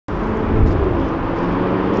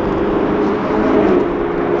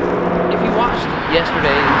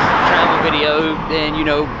then you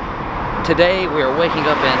know today we are waking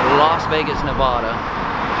up in Las Vegas, Nevada.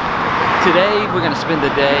 Today we're going to spend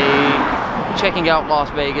the day checking out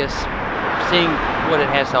Las Vegas, seeing what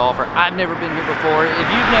it has to offer. I've never been here before. If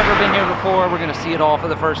you've never been here before, we're going to see it all for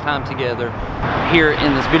the first time together. Here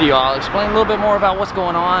in this video, I'll explain a little bit more about what's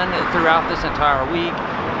going on throughout this entire week.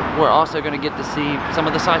 We're also going to get to see some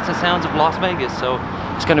of the sights and sounds of Las Vegas, so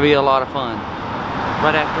it's going to be a lot of fun.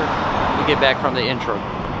 Right after we get back from the intro.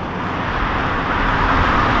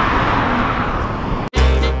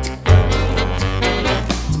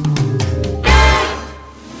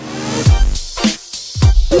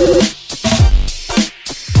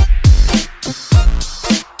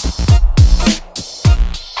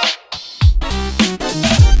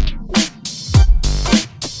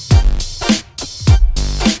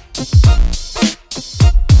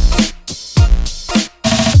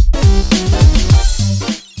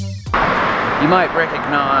 You might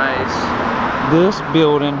recognize this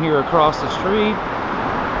building here across the street.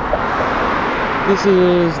 This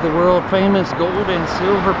is the world famous gold and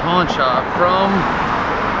silver pawn shop from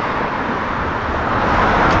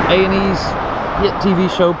A&E's hit TV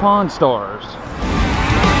show Pawn Stars.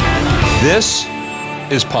 This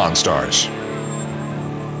is Pawn Stars.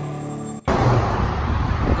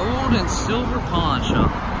 Gold and silver pawn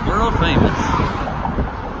shop, world famous.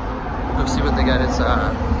 Go see what they got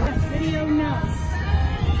inside.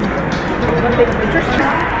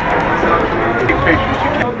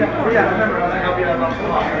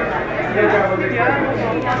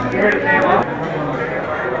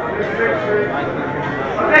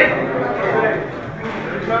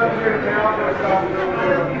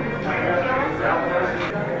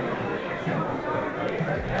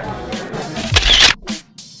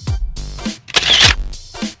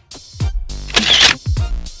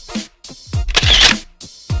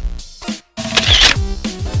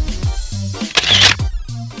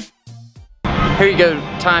 Here you go,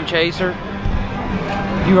 Time Chaser.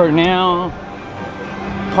 You are now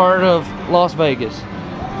part of Las Vegas.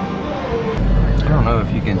 I don't know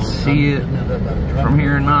if you can see it from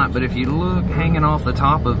here or not, but if you look, hanging off the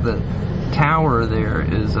top of the tower there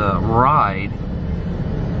is a ride.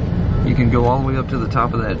 You can go all the way up to the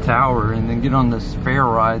top of that tower and then get on this fair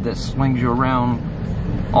ride that swings you around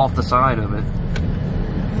off the side of it.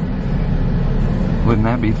 Wouldn't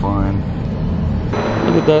that be fun?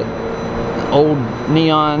 Look at that old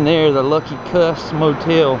neon there, the Lucky Cuss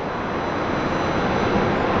Motel.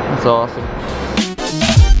 That's awesome.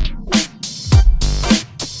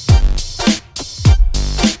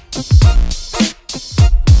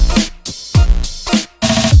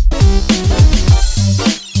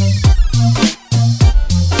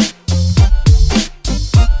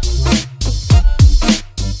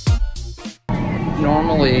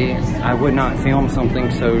 Normally, I would not film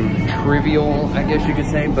something so trivial, I guess you could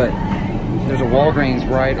say, but there's a Walgreens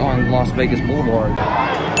right on Las Vegas Boulevard.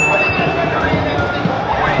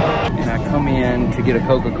 And I come in to get a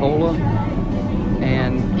Coca-Cola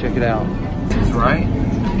and check it out. This is right.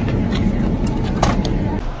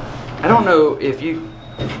 I don't know if you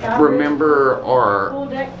remember our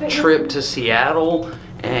trip to Seattle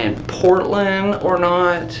and Portland or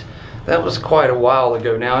not. That was quite a while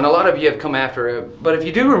ago now, and a lot of you have come after it. But if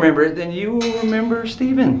you do remember it, then you will remember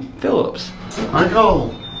Stephen Phillips.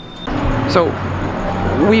 Michael. So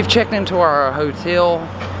we've checked into our hotel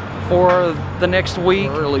for the next week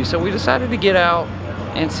early, so we decided to get out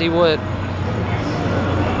and see what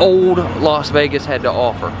old Las Vegas had to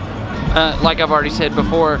offer. Like I've already said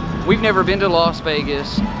before, we've never been to Las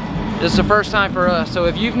Vegas. This is the first time for us, so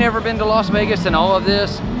if you've never been to Las Vegas, then all of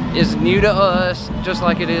this is new to us, just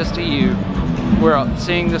like it is to you. We're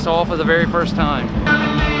seeing this all for the very first time.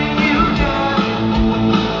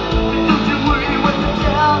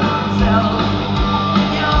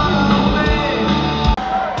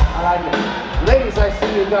 Ladies, I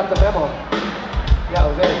see you got the memo.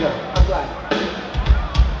 Yeah, very good. I'm glad.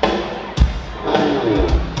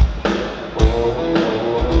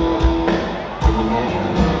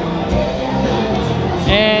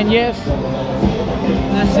 And yes,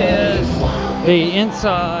 this is the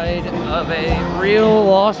inside of a real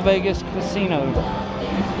Las Vegas casino.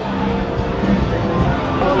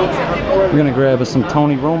 We're gonna grab us some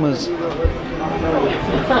Tony Roma's.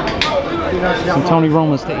 Some Tony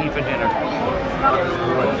Roma's to eat for dinner.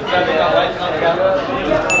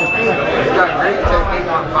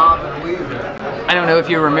 I don't know if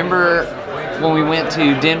you remember when we went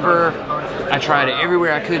to Denver, I tried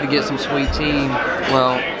everywhere I could to get some sweet tea.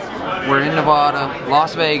 Well, we're in Nevada,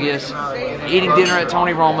 Las Vegas, eating dinner at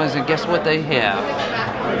Tony Roma's, and guess what they have?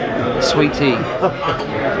 Sweet tea.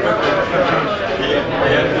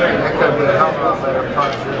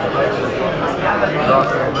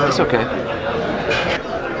 It's okay.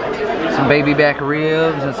 Some baby back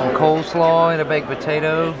ribs and some coleslaw and a baked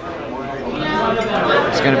potato.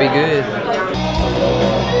 It's gonna be good.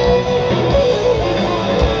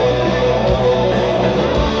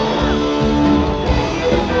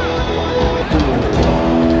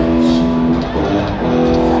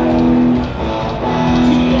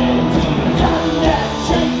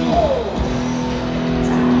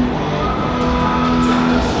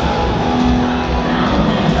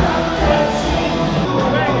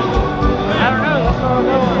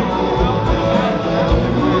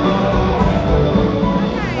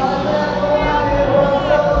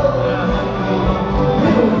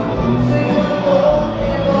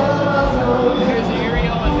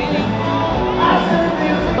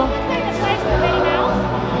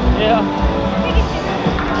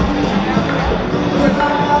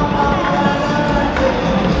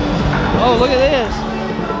 Oh, look at this.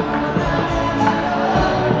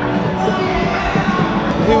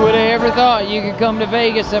 Who would have ever thought you could come to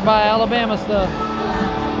Vegas and buy Alabama stuff?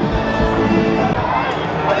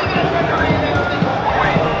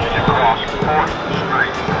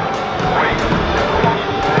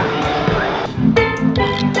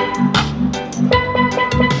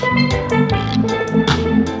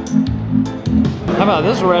 How about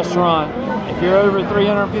this restaurant? If you're over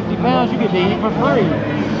 350 pounds, you get to eat for free.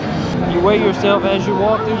 You weigh yourself as you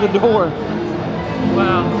walk through the door.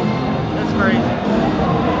 Wow, that's crazy.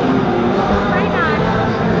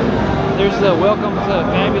 There's the welcome to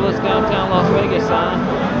fabulous downtown Las Vegas sign.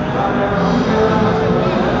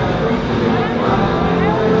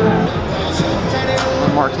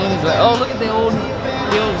 Martini's like, oh, look at the old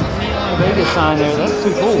Neon Vegas sign there. That's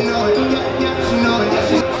too cool.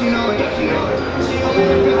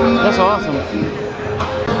 That's awesome.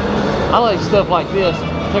 I like stuff like this.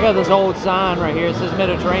 Check out this old sign right here. It says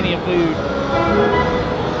Mediterranean food.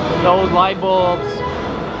 The old light bulbs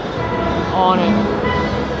on it.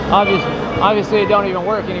 Obviously it don't even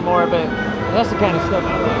work anymore, but that's the kind of stuff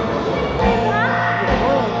I like.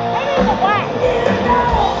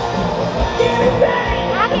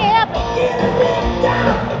 I can't help it.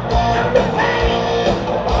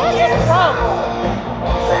 That's just gross.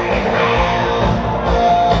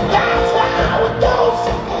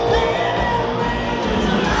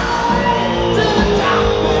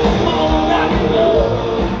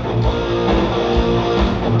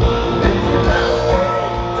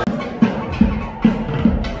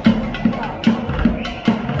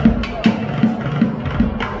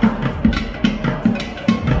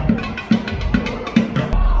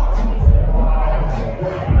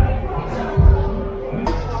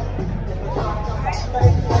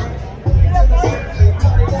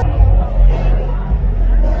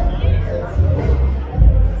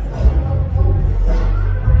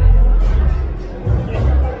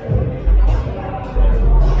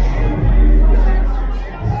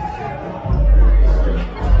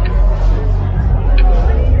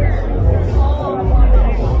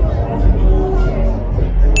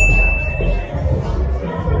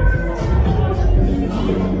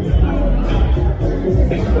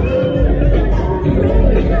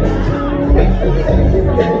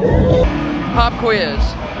 Pop quiz.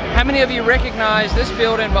 How many of you recognize this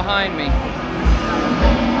building behind me?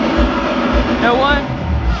 No one?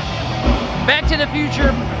 Back to the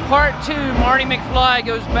Future Part 2, Marty McFly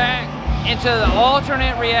goes back into the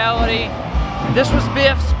alternate reality. This was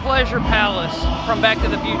Biff's Pleasure Palace from Back to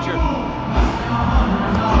the Future.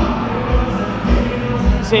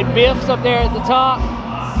 See Biff's up there at the top.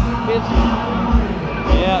 Biff's.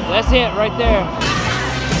 Yeah, that's it right there.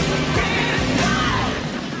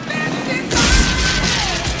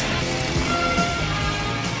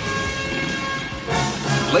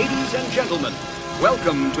 Ladies and gentlemen,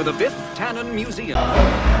 welcome to the Biff Tannen Museum.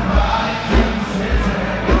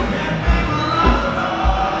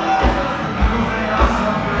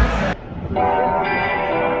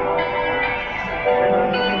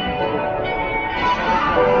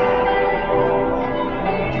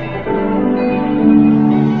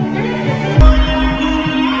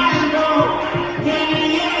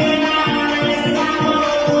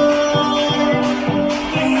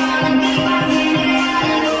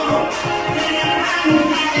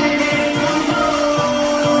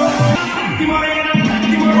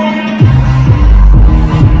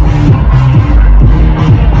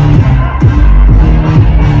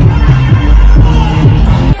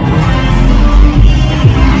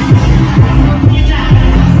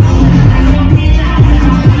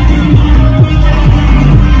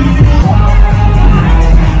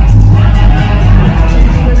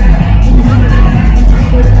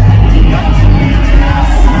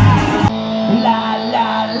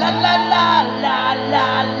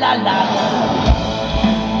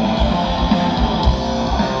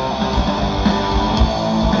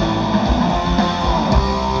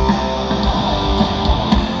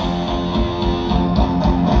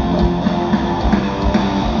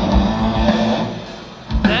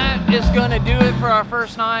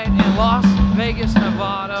 first night in Las Vegas,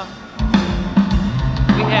 Nevada.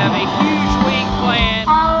 We have a huge week planned,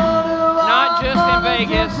 not just in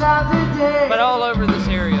Vegas, but all over this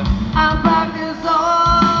area.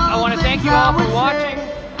 I want to thank you all for watching.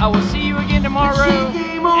 I will see you again tomorrow,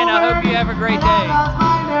 and I hope you have a great day.